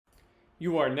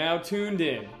You are now tuned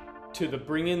in to the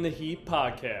Bring in the Heat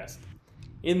podcast.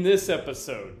 In this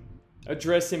episode,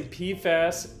 addressing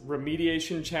PFAS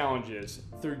remediation challenges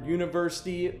through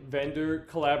university vendor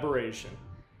collaboration.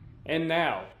 And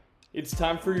now, it's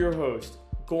time for your host,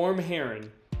 Gorm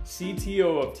Heron,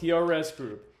 CTO of TRS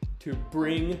Group, to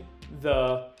bring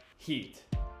the heat.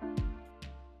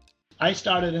 I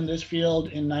started in this field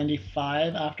in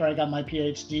 '95 after I got my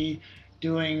PhD,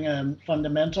 doing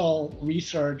fundamental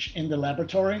research in the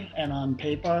laboratory and on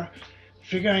paper,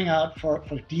 figuring out for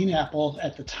DNAPL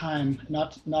at the time,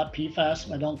 not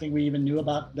PFAS. I don't think we even knew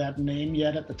about that name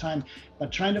yet at the time,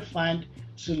 but trying to find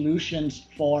solutions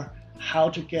for how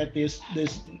to get this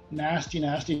nasty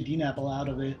DNAPL out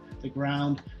of the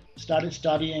ground. Started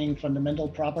studying fundamental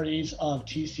properties of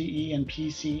TCE and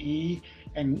PCE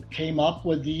and came up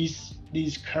with these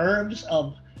curves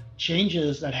of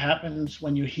changes that happens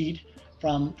when you heat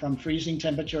from freezing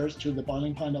temperatures to the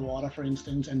boiling point of water, for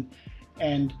instance,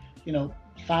 and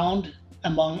found,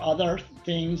 among other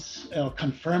things,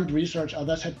 confirmed research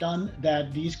others had done,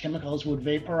 that these chemicals would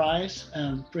vaporize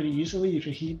pretty easily if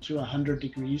you heat to 100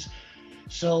 degrees.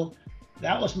 So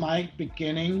that was my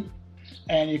beginning.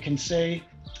 And you can say,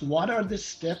 what are the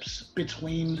steps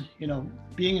between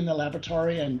being in the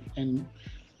laboratory and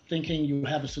thinking you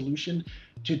have a solution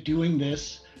to doing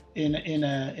this in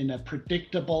a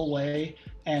predictable way,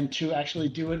 and to actually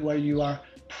do it where you are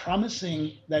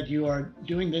promising that you are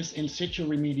doing this in situ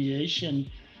remediation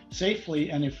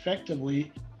safely and effectively.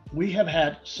 We have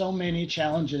had so many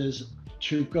challenges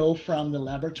to go from the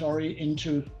laboratory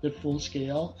into the full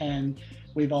scale, and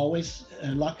we've always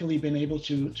luckily been able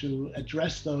to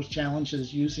address those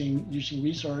challenges using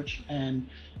research and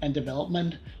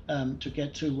development to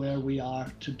get to where we are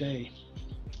today.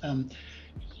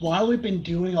 While we've been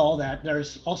doing all that,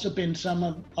 there's also been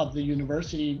some of the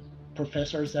university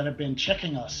professors that have been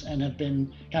checking us and have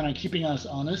been kind of keeping us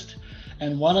honest.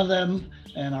 And one of them,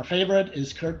 and our favorite,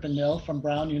 is Kurt Benell from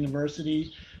Brown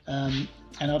University. And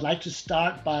I'd like to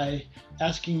start by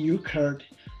asking you, Kurt,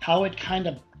 how it kind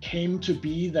of came to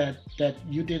be that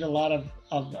you did a lot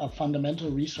of fundamental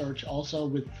research also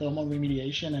with thermal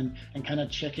remediation and kind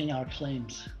of checking our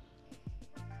claims.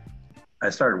 I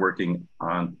started working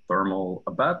on thermal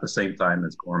about the same time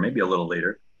as Gorm, maybe a little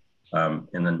later,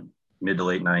 in the mid to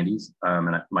late 90s.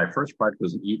 And my first project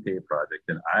was an EPA project,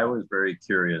 and I was very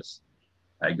curious.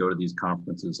 I'd go to these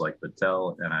conferences like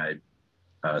Battelle, and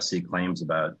I'd see claims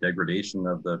about degradation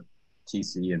of the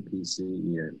TC and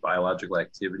PC and biological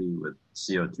activity with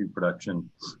CO2 production.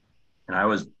 And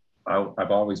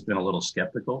I've always been a little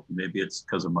skeptical. Maybe it's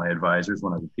because of my advisors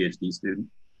when I was a PhD student.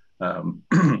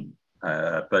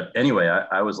 But anyway,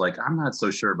 I was like, I'm not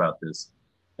so sure about this.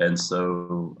 And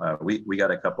so we got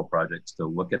a couple projects to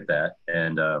look at that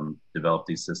and develop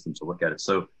these systems to look at it.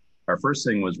 So our first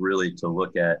thing was really to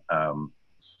look at,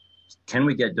 can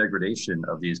we get degradation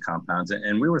of these compounds?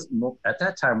 And we were, at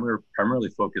that time, we were primarily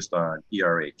focused on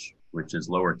ERH, which is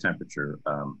lower temperature,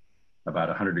 about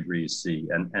 100 degrees C.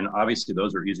 And obviously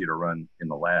those are easy to run in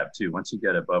the lab too. Once you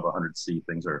get above 100 C,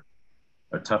 things are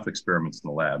tough experiments in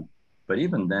the lab. But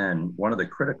even then, one of the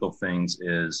critical things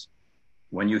is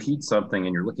when you heat something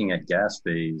and you're looking at gas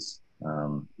phase,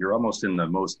 you're almost in the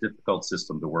most difficult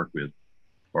system to work with.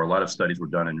 Or a lot of studies were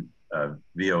done in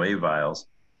VOA vials,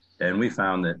 and we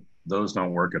found that those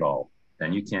don't work at all.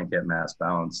 And you can't get mass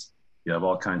balance. You have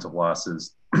all kinds of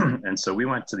losses. And so we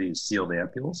went to these sealed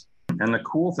ampules. And the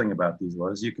cool thing about these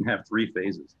was you can have three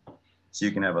phases. So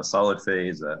you can have a solid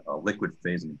phase, a liquid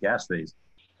phase, and a gas phase.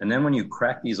 And then when you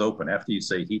crack these open, after you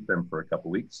say heat them for a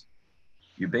couple weeks,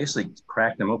 you basically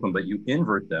crack them open, but you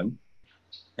invert them.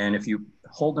 And if you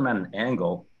hold them at an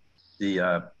angle,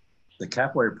 the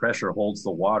capillary pressure holds the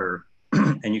water,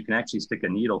 and you can actually stick a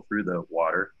needle through the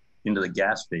water into the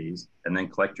gas phase and then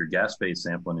collect your gas phase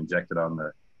sample and inject it on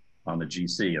the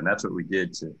GC. And that's what we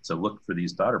did to look for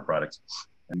these daughter products.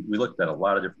 And we looked at a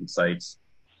lot of different sites,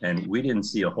 and we didn't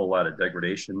see a whole lot of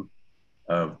degradation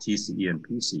of TCE and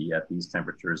PCE at these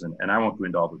temperatures. And I won't go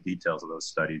into all the details of those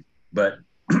studies, but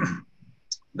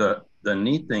the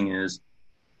neat thing is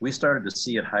we started to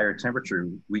see at higher temperature,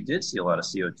 we did see a lot of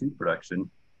CO2 production,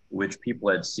 which people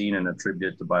had seen and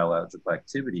attributed to biological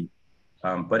activity,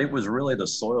 but it was really the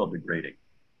soil degrading.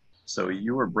 So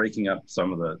you were breaking up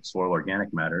some of the soil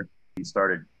organic matter. You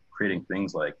started creating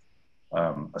things like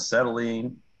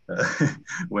acetylene.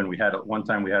 When one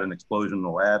time we had an explosion in the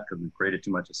lab because we created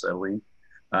too much acetylene.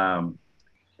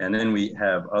 And then we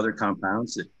have other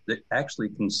compounds that actually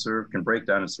can break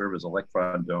down and serve as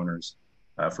electron donors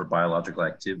for biological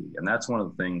activity. And that's one of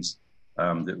the things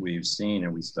that we've seen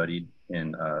and we studied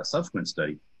in a subsequent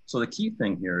study. So the key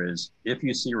thing here is if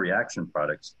you see reaction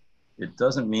products, it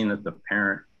doesn't mean that the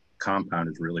parent compound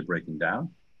is really breaking down.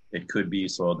 It could be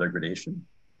soil degradation.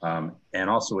 And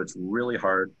also it's really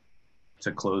hard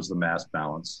to close the mass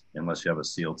balance unless you have a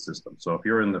sealed system. So if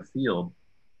you're in the field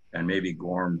and maybe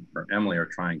Gorm or Emily are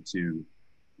trying to,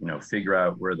 figure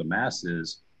out where the mass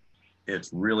is, it's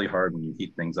really hard when you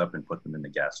heat things up and put them in the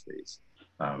gas phase.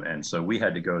 And so we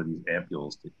had to go to these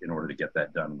ampules in order to get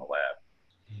that done in the lab.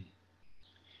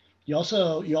 You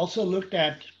also looked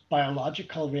at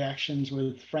biological reactions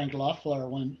with Frank Loeffler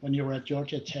when you were at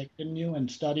Georgia Tech, didn't you?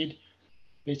 And studied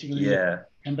basically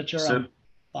temperature and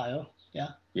bio. Yeah.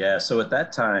 Yeah. So at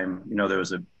that time, there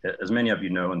was as many of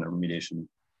you know in the remediation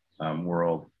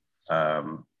world,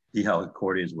 D.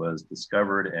 halichoides was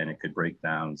discovered and it could break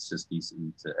down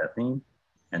cis-DCE to ethene.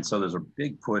 And so there's a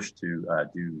big push to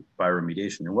do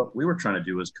bioremediation. And what we were trying to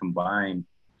do was combine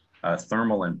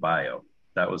thermal and bio.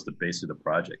 That was the base of the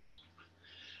project.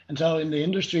 And so in the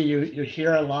industry, you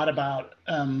hear a lot about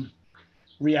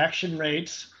reaction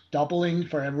rates doubling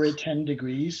for every 10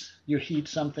 degrees. You heat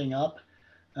something up.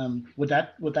 Would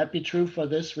that be true for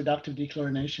this reductive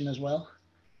dechlorination as well?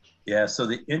 Yeah. So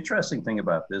the interesting thing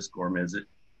about this, Gorm, is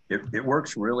it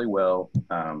works really well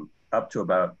up to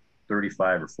about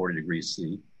 35 or 40 degrees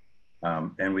C.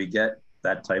 And we get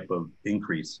that type of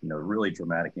increase, really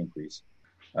dramatic increase.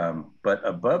 But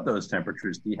above those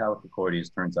temperatures, D.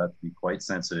 halichoides turns out to be quite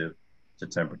sensitive to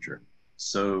temperature.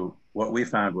 So what we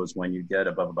found was when you get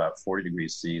above about 40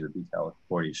 degrees C, the D.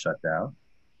 halichoides shut down.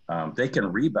 They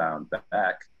can rebound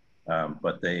back,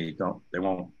 but they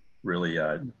won't really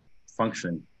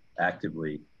function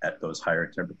actively at those higher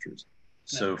temperatures.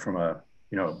 So from a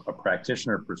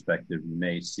practitioner perspective, you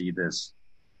may see this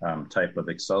type of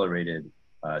accelerated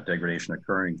degradation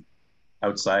occurring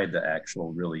outside the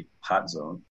actual really hot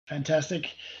zone.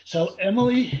 Fantastic. So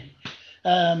Emily,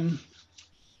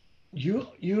 you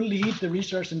lead the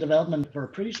research and development for a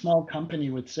pretty small company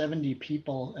with 70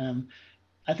 people.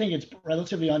 I think it's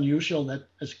relatively unusual that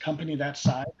a company that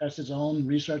size has its own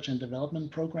research and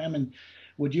development program. And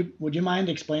would you mind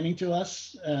explaining to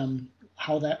us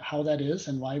how that is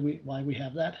and why we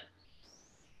have that?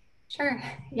 Sure.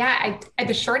 Yeah,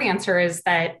 the short answer is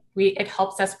that it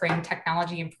helps us bring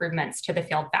technology improvements to the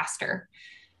field faster.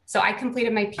 So I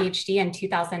completed my PhD in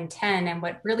 2010, and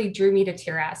what really drew me to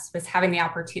TRS was having the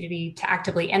opportunity to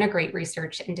actively integrate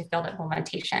research into field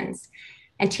implementations.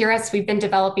 And TRS, we've been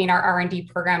developing our R&D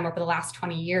program over the last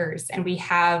 20 years, and we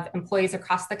have employees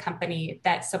across the company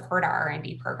that support our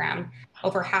R&D program.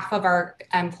 Over half of our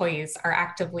employees are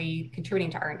actively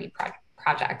contributing to R&D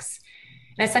projects.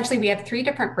 And essentially, we have 3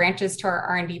 different branches to our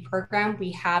R&D program.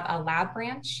 We have a lab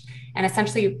branch, and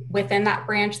essentially within that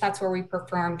branch, that's where we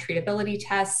perform treatability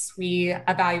tests. We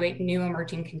evaluate new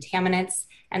emerging contaminants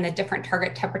and the different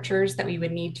target temperatures that we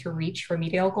would need to reach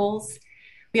remedial goals.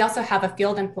 We also have a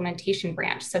field implementation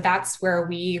branch. So that's where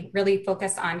we really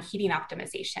focus on heating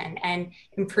optimization and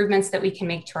improvements that we can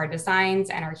make to our designs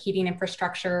and our heating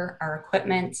infrastructure, our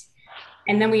equipment.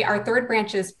 And then our third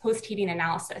branch is post-heating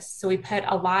analysis. So we put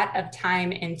a lot of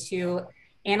time into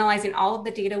analyzing all of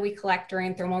the data we collect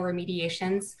during thermal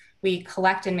remediations. We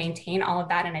collect and maintain all of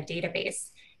that in a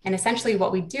database. And essentially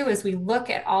what we do is we look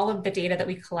at all of the data that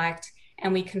we collect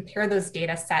and we compare those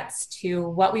data sets to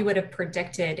what we would have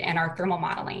predicted in our thermal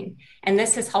modeling. And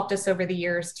this has helped us over the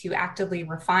years to actively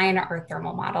refine our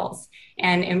thermal models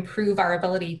and improve our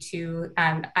ability to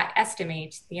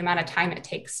estimate the amount of time it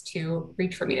takes to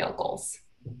reach remedial goals.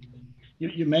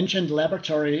 You mentioned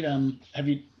laboratory.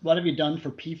 What have you done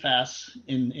for PFAS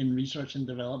in research and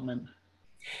development?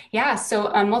 Yeah, so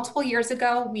multiple years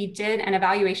ago, we did an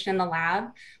evaluation in the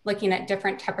lab looking at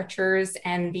different temperatures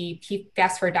and the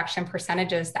PFAS reduction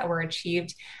percentages that were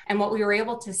achieved. And what we were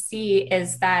able to see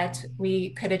is that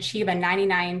we could achieve a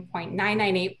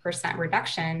 99.998%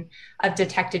 reduction of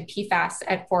detected PFAS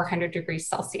at 400 degrees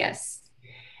Celsius.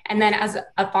 And then as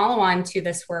a follow-on to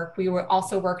this work, we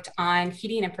also worked on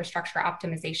heating infrastructure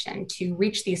optimization to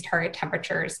reach these target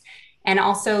temperatures, and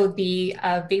also the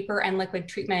vapor and liquid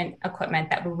treatment equipment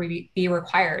that would be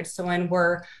required. So when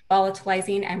we're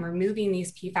volatilizing and removing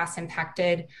these PFAS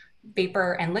impacted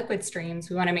vapor and liquid streams,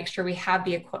 we want to make sure we have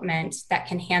the equipment that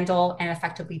can handle and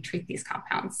effectively treat these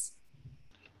compounds.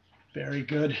 Very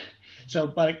good. So,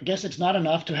 but I guess it's not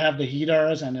enough to have the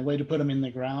heaters and a way to put them in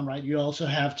the ground, right? You also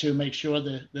have to make sure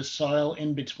the soil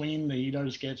in between the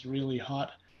heaters gets really hot.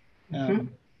 How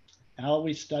are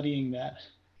we studying that?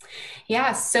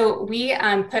 Yeah, so we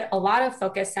put a lot of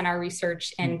focus in our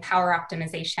research in power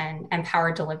optimization and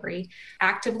power delivery.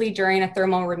 Actively during a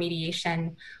thermal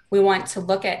remediation, we want to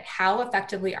look at how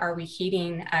effectively are we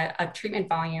heating a treatment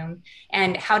volume,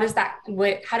 and how does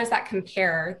that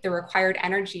compare the required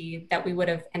energy that we would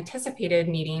have anticipated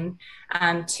needing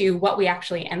to what we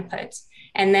actually input.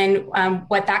 And then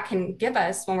what that can give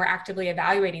us when we're actively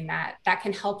evaluating that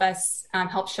can help us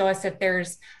help show us if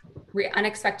there's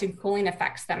unexpected cooling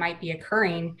effects that might be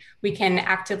occurring. We can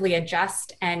actively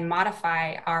adjust and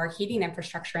modify our heating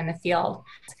infrastructure in the field.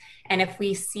 And if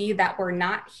we see that we're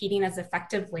not heating as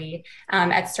effectively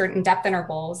at certain depth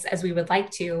intervals as we would like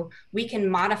to, we can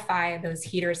modify those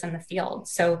heaters in the field.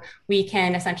 So we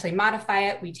can essentially modify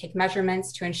it. We take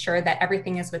measurements to ensure that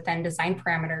everything is within design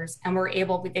parameters, and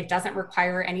it doesn't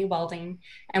require any welding,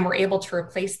 and we're able to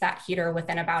replace that heater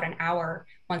within about an hour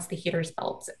once the heater's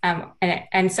built.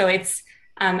 And so it's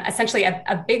essentially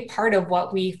a big part of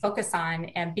what we focus on,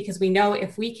 and because we know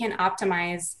if we can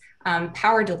optimize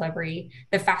power delivery,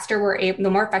 the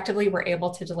more effectively we're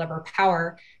able to deliver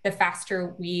power, the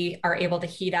faster we are able to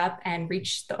heat up and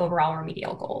reach the overall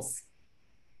remedial goals.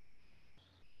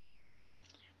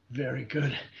 Very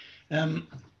good.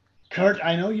 Kurt,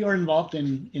 I know you're involved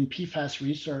in PFAS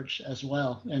research as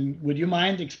well, and would you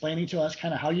mind explaining to us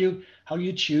kind of how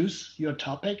you choose your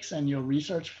topics and your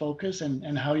research focus,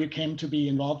 and how you came to be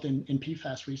involved in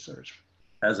PFAS research?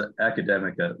 As an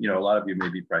academic, a lot of you may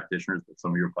be practitioners, but some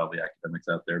of you are probably academics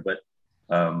out there. But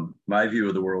my view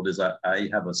of the world is I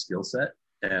have a skill set,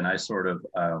 and I sort of,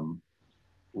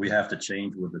 we have to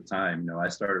change with the time. I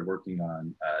started working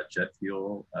on jet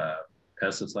fuel,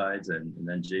 pesticides, and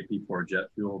then JP4 jet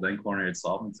fuel, then chlorinated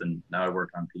solvents, and now I work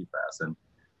on PFAS. And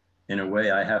in a way,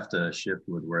 I have to shift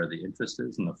with where the interest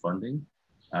is and the funding.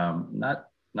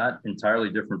 Not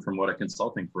entirely different from what a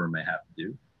consulting firm may have to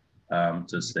do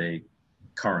to stay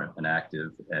current and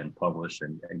active and publish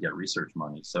and get research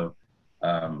money. So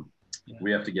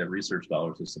we have to get research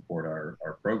dollars to support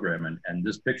our program. And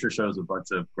this picture shows a bunch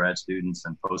of grad students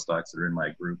and postdocs that are in my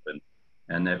group,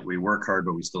 and that we work hard,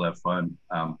 but we still have fun.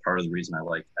 Part of the reason I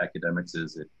like academics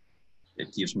is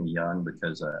it keeps me young,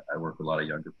 because I work with a lot of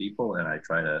younger people, and I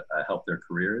try to help their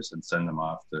careers and send them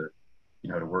off to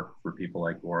work for people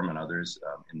like Gorham and others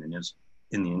in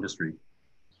the industry.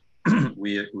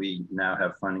 We now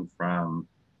have funding from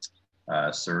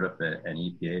CERTIP and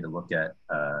EPA to look at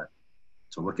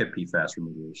PFAS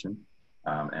remediation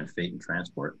and fate and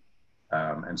transport.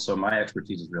 And so my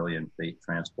expertise is really in fate,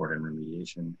 transport, and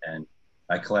remediation. And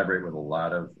I collaborate with a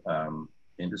lot of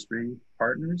industry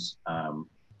partners,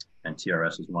 and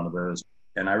TRS is one of those.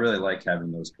 And I really like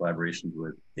having those collaborations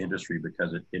with industry,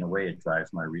 because in a way it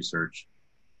drives my research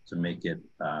to make it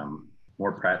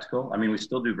more practical. I mean, we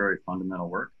still do very fundamental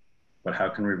work, but how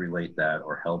can we relate that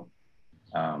or help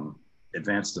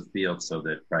advance the field so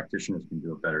that practitioners can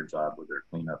do a better job with their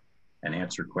cleanup and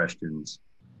answer questions?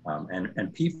 And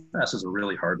PFAS is a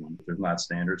really hard one. There's not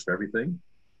standards for everything,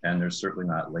 and there's certainly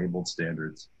not labeled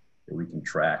standards that we can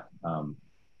track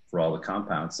for all the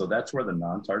compounds. So that's where the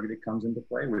non-targeted comes into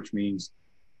play, which means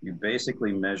you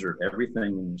basically measure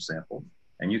everything in your sample,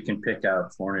 and you can pick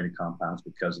out fluorinated compounds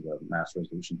because of the mass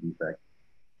resolution defect.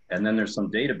 And then there's some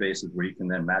databases where you can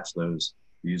then match those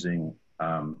using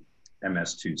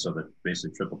MS2, so that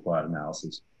basically triple quad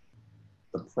analysis.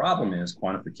 The problem is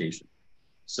quantification.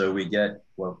 So we get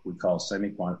what we call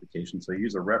semi-quantification. So you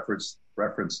use a reference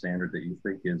standard that you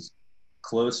think is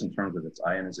close in terms of its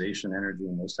ionization energy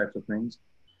and those types of things.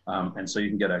 And so you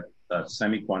can get a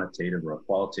semi-quantitative or a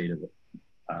qualitative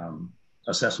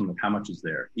assessment of how much is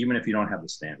there, even if you don't have the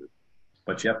standard.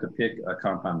 But you have to pick a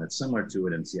compound that's similar to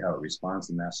it and see how it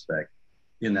responds in mass spec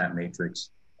in that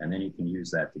matrix. And then you can use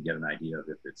that to get an idea of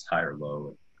if it's high or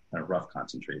low and a rough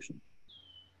concentration.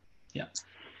 Yeah.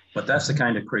 But that's the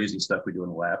kind of crazy stuff we do in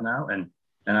the lab now.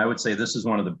 And I would say this is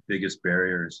one of the biggest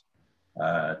barriers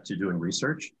to doing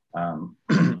research.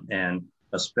 And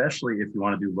especially if you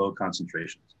want to do low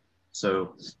concentrations.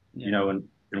 So, and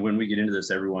when we get into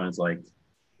this, everyone is like,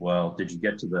 well, did you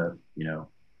get to the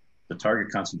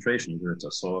target concentration, either it's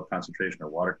a soil concentration or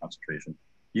water concentration?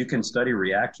 You can study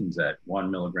reactions at 1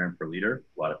 milligram per liter.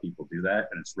 A lot of people do that,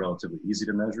 and it's relatively easy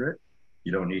to measure it.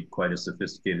 You don't need quite a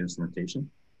sophisticated instrumentation.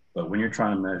 But when you're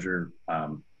trying to measure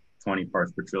 20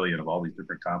 parts per trillion of all these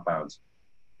different compounds,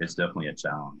 it's definitely a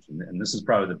challenge. And this is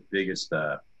probably the biggest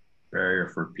barrier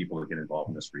for people to get involved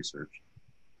in this research.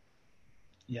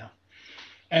 Yeah.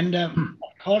 And of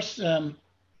course,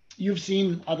 you've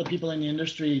seen other people in the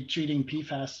industry treating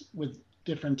PFAS with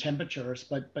different temperatures,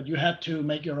 but you had to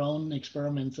make your own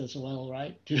experiments as well,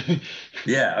 right?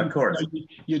 Yeah, of course.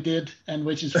 You did, and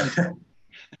which is fantastic.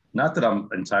 not that I'm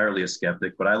entirely a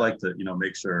skeptic, but I like to,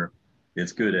 make sure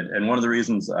it's good. And one of the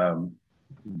reasons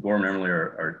Gorman and Emily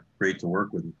are great to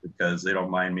work with because they don't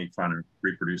mind me trying to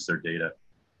reproduce their data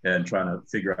and trying to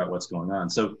figure out what's going on.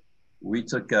 So we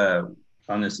took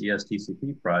on this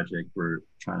ESTCP project, we're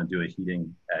trying to do a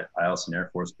heating at Eielson Air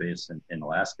Force Base in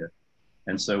Alaska.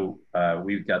 And so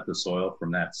we've got the soil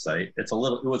from that site. It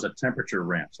was a temperature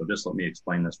ramp. So just let me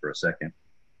explain this for a second.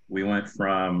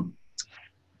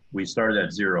 We started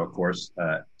at zero, of course,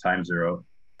 time zero.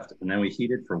 And then we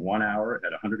heated for 1 hour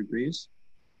at 100 degrees.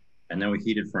 And then we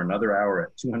heated for another hour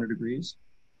at 200 degrees,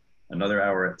 another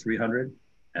hour at 300,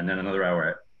 and then another hour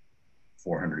at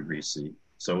 400 degrees C.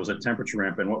 So it was a temperature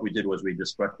ramp. And what we did was we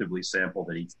destructively sampled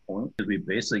at each point. We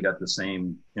basically got the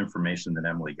same information that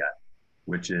Emily got,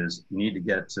 which is you need to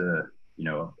get to,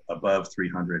 above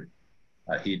 300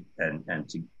 heat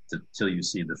and till you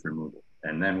see this removal.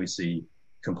 And then we see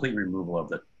complete removal of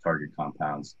the target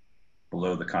compounds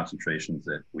below the concentrations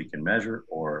that we can measure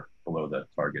or below the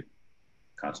target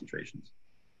concentrations.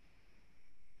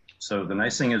 So the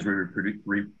nice thing is we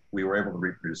were able to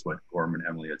reproduce what Gorman and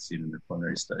Emily had seen in their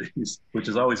preliminary studies, which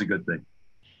is always a good thing.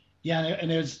 Yeah,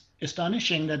 and it was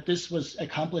astonishing that this was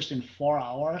accomplished in 4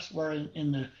 hours, where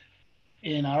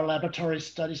in our laboratory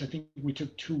studies, I think we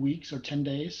took 2 weeks or 10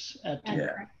 days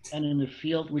and in the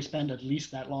field we spent at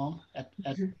least that long at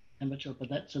temperature.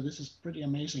 So this is pretty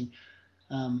amazing.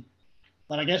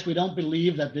 But I guess we don't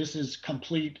believe that this is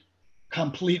complete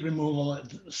removal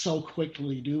so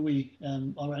quickly, do we?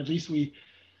 Or at least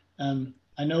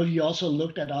I know you also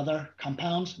looked at other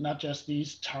compounds, not just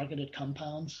these targeted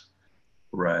compounds.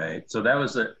 Right. So that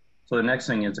was it. So the next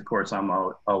thing is, of course, I'm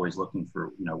always looking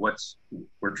for,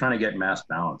 we're trying to get mass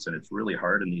balance, and it's really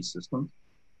hard in these systems.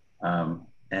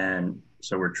 And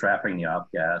so we're trapping the off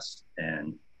gas.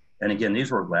 And again,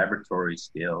 these were laboratory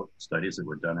scale studies that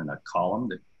were done in a column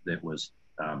that was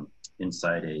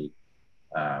inside a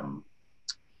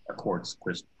quartz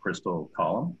crystal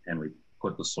column. And we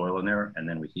put the soil in there, and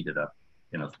then we heat it up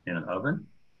in an oven,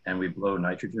 and we blow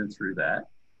nitrogen through that.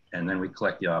 And then we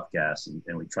collect the off gas,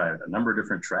 and we try a number of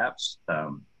different traps,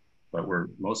 but we're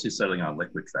mostly settling on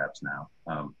liquid traps now.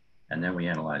 And then we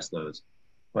analyze those.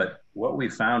 But what we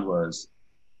found was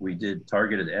we did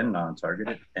targeted and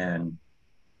non-targeted, and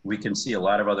we can see a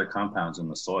lot of other compounds in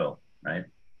the soil, right?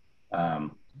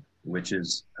 Which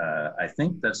is, I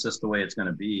think that's just the way it's going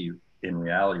to be in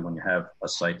reality when you have a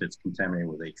site that's contaminated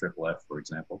with AFFF, for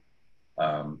example.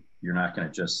 You're not going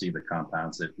to just see the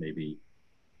compounds that maybe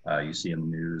you see in the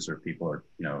news or people are,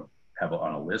 have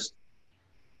on a list.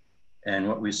 And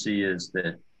what we see is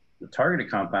that the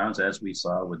targeted compounds, as we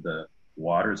saw with the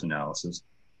waters analysis,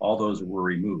 all those were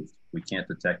removed. We can't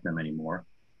detect them anymore.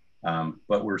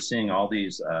 But we're seeing all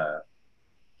these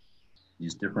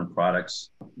different products.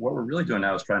 What we're really doing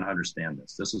now is trying to understand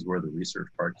this. This is where the research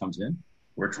part comes in.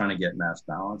 We're trying to get mass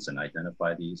balance and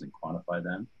identify these and quantify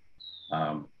them,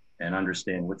 and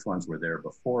understand which ones were there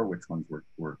before, which ones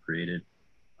were created.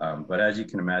 But as you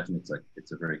can imagine,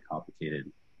 it's a very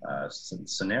complicated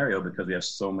scenario because we have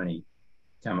so many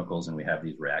chemicals and we have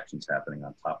these reactions happening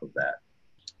on top of that.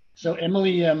 So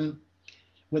Emily,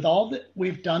 with all that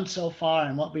we've done so far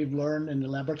and what we've learned in the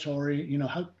laboratory,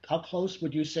 how close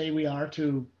would you say we are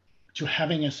to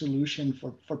having a solution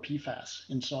for PFAS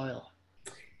in soil?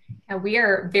 We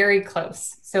are very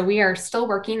close. So we are still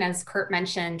working, as Kurt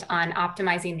mentioned, on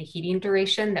optimizing the heating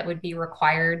duration that would be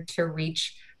required to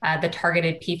reach the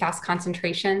targeted PFAS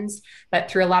concentrations. But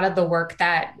through a lot of the work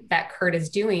that Kurt is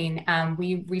doing,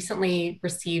 we recently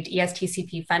received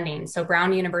ESTCP funding. So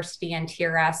Brown University and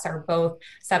TRS are both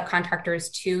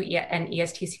subcontractors to an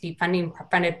ESTCP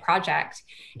funded project.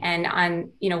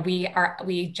 And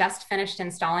we just finished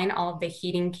installing all of the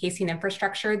heating casing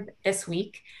infrastructure this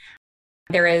week.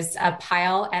 There is a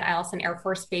pile at Eielson Air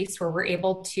Force Base where we're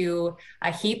able to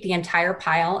heat the entire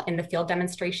pile in the field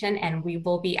demonstration, and we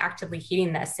will be actively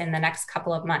heating this in the next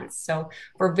couple of months. So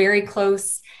we're very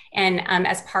close. And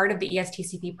as part of the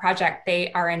ESTCP project,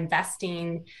 they are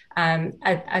investing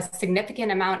a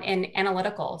significant amount in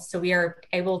analytical. So we are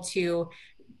able to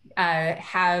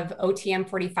have OTM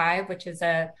 45, which is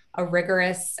a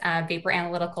rigorous vapor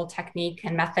analytical technique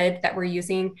and method that we're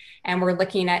using. And we're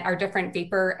looking at our different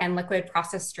vapor and liquid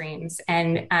process streams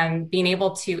and being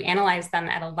able to analyze them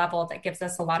at a level that gives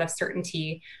us a lot of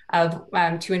certainty of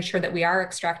to ensure that we are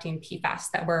extracting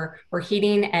PFAS, that we're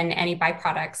heating and any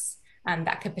byproducts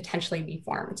that could potentially be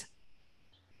formed.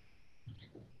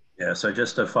 Yeah, so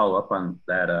just to follow up on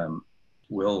that,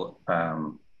 we'll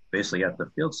basically at the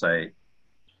field site,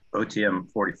 OTM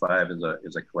 45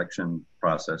 is a collection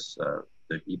process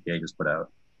that EPA just put out.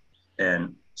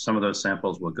 And some of those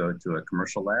samples will go to a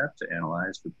commercial lab to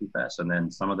analyze for PFAS, and then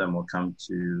some of them will come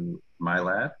to my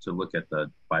lab to look at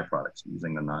the byproducts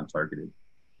using the non-targeted.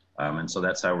 And so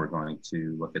that's how we're going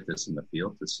to look at this in the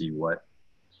field to see what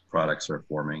products are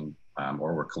forming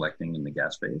or we're collecting in the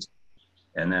gas phase.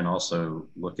 And then also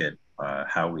look at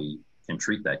how we can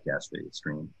treat that gas phase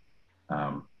stream.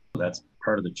 That's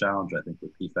part of the challenge, I think,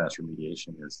 with PFAS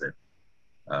remediation is that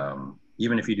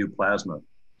even if you do plasma,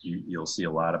 you'll see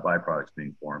a lot of byproducts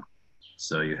being formed.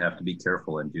 So you have to be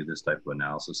careful and do this type of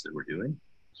analysis that we're doing.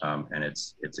 And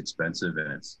it's expensive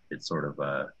and it's sort of,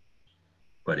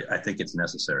 but I think it's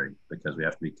necessary because we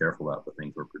have to be careful about the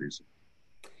things we're producing.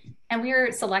 And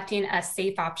we're selecting a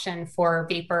safe option for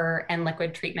vapor and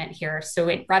liquid treatment here. So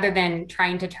rather than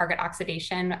trying to target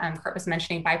oxidation, Kurt was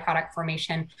mentioning byproduct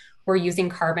formation, we're using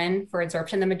carbon for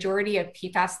adsorption. The majority of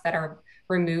PFAS that are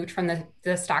removed from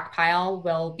the stockpile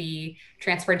will be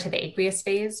transferred to the aqueous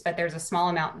phase, but there's a small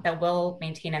amount that will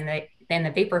maintain in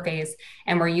the vapor phase,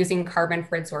 and we're using carbon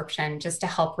for adsorption just to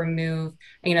help remove,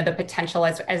 the potential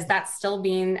as that's still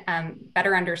being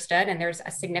better understood. And there's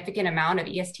a significant amount of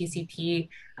ESTCP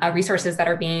resources that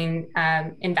are being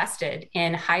invested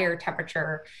in higher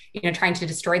temperature, trying to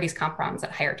destroy these compounds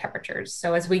at higher temperatures.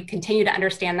 So as we continue to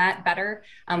understand that better,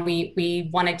 we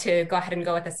wanted to go ahead and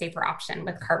go with a safer option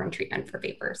with carbon treatment for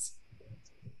vapors.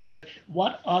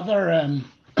 What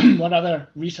other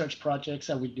research projects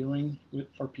are we doing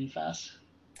for PFAS?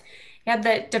 Yeah,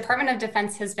 the Department of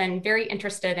Defense has been very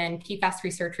interested in PFAS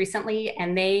research recently,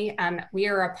 and we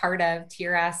are a part of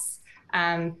TRS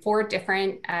 4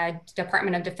 different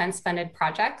Department of Defense funded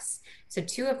projects. So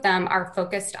 2 of them are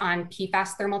focused on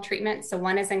PFAS thermal treatment. So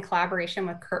one is in collaboration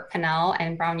with Kurt Pinnell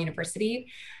and Brown University.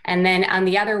 And then on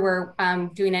the other, we're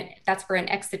doing it, that's for an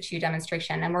ex situ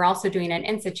demonstration. And we're also doing an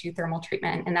in situ thermal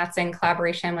treatment. And that's in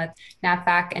collaboration with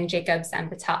NAVFAC and Jacobs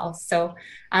and Battelle. So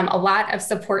a lot of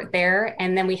support there.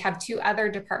 And then we have 2 other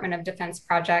Department of Defense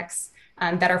projects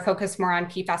that are focused more on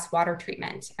PFAS water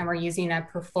treatment. And we're using a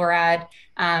perfluoride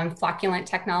flocculant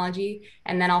technology,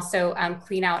 and then also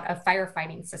clean out of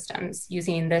firefighting systems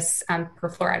using this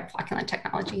perfluoride flocculant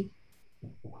technology.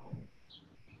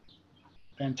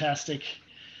 Fantastic.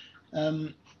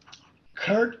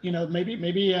 Kurt,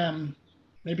 maybe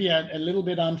a little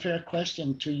bit unfair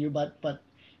question to you, but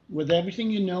with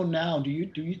everything you know now, do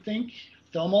you think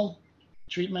thermal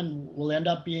treatment will end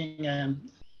up being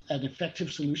an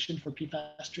effective solution for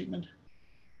PFAS treatment?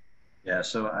 Yeah,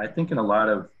 so I think in a lot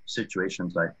of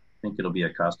situations, I think it'll be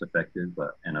a cost-effective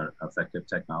and an effective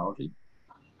technology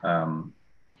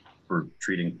for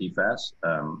treating PFAS,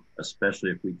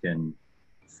 especially if we can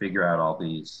figure out all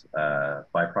these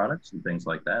byproducts and things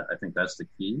like that. I think that's the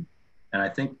key. And I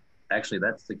think actually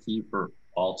that's the key for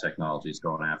all technologies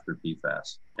going after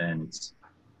PFAS. And it's,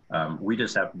 we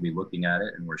just have to be looking at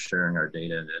it, and we're sharing our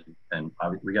data. And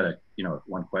we got to,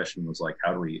 one question was like,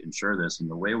 how do we ensure this? And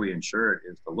the way we ensure it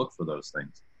is to look for those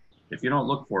things. If you don't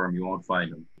look for them, you won't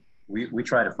find them. We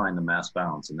try to find the mass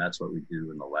balance, and that's what we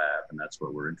do in the lab, and that's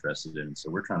what we're interested in. So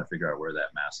we're trying to figure out where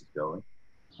that mass is going.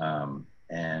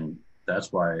 And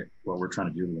that's why what we're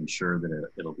trying to do to ensure that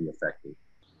it'll be effective.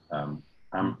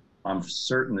 I'm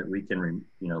certain that we can,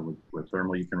 with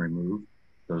thermal, you can remove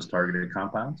those targeted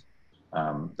compounds.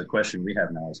 The question we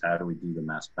have now is how do we do the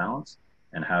mass balance,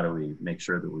 and how do we make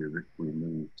sure that we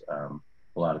removed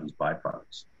a lot of these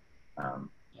byproducts?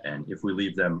 And if we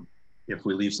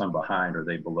leave some behind, are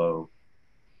they below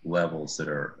levels that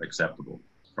are acceptable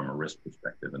from a risk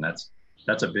perspective? And that's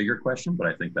a bigger question, but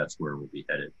I think that's where we'll be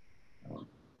headed.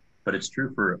 But it's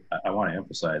true I want to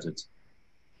emphasize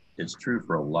it's true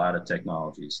for a lot of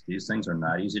technologies. These things are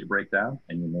not easy to break down,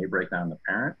 and you may break down the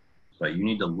parent, but you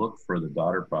need to look for the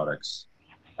daughter products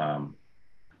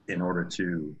in order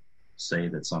to say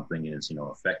that something is,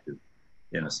 effective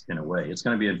in a way. It's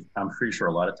going to be, I'm pretty sure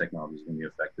a lot of technology is going to be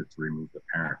effective to remove the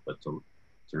parent, but to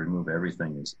remove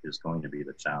everything is going to be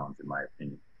the challenge, in my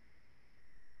opinion.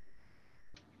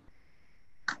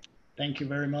 Thank you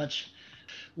very much.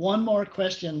 One more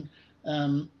question.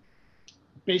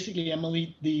 Basically,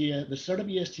 Emily, the Startup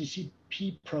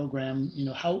ESTCP program,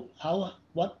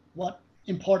 what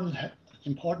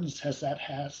importance has that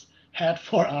had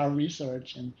for our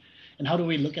research, and how do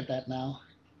we look at that now?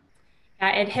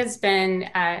 It has been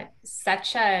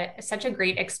such a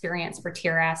great experience for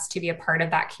TRS to be a part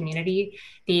of that community.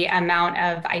 The amount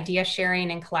of idea sharing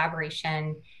and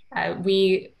collaboration,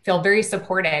 we feel very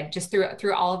supported just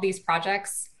through all of these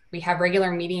projects. We have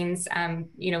regular meetings,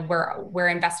 where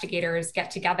investigators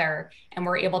get together and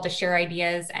we're able to share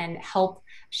ideas and help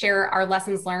share our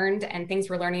lessons learned and things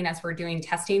we're learning as we're doing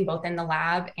testing, both in the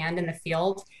lab and in the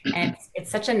field. And it's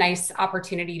such a nice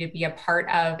opportunity to be a part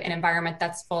of an environment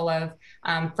that's full of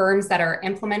firms that are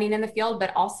implementing in the field,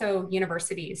 but also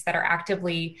universities that are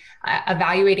actively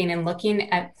evaluating and looking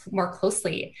at more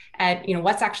closely at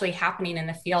what's actually happening in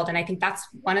the field. And I think that's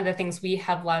one of the things we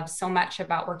have loved so much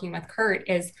about working with Kurt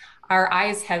is our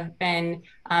eyes have been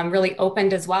really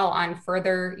opened as well on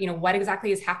further, what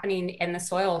exactly is happening in the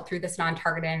soil through this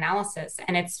non-targeted analysis.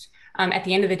 And it's at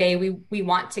the end of the day, we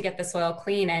want to get the soil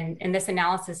clean, and this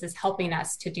analysis is helping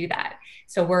us to do that.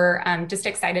 So we're just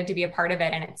excited to be a part of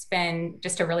it, and it's been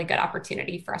just a really good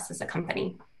opportunity for us as a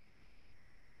company.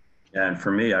 Yeah, and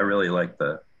for me, I really like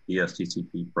the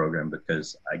ESTCP program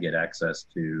because I get access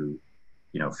to,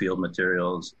 field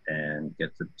materials and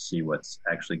get to see what's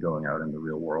actually going out in the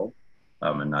real world,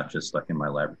 and not just stuck in my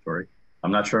laboratory.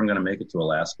 I'm not sure I'm going to make it to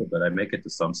Alaska, but I make it to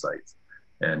some sites.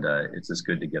 And it's just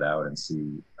good to get out and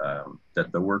see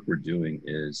that the work we're doing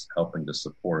is helping to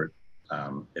support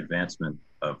advancement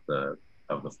of the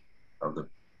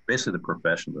basically the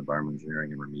profession of environmental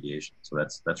engineering and remediation. So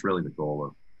that's really the goal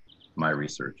of my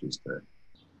research, is to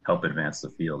help advance the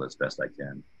field as best I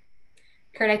can.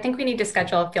 Kurt, I think we need to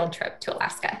schedule a field trip to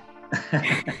Alaska.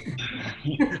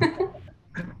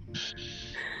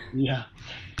 Yeah.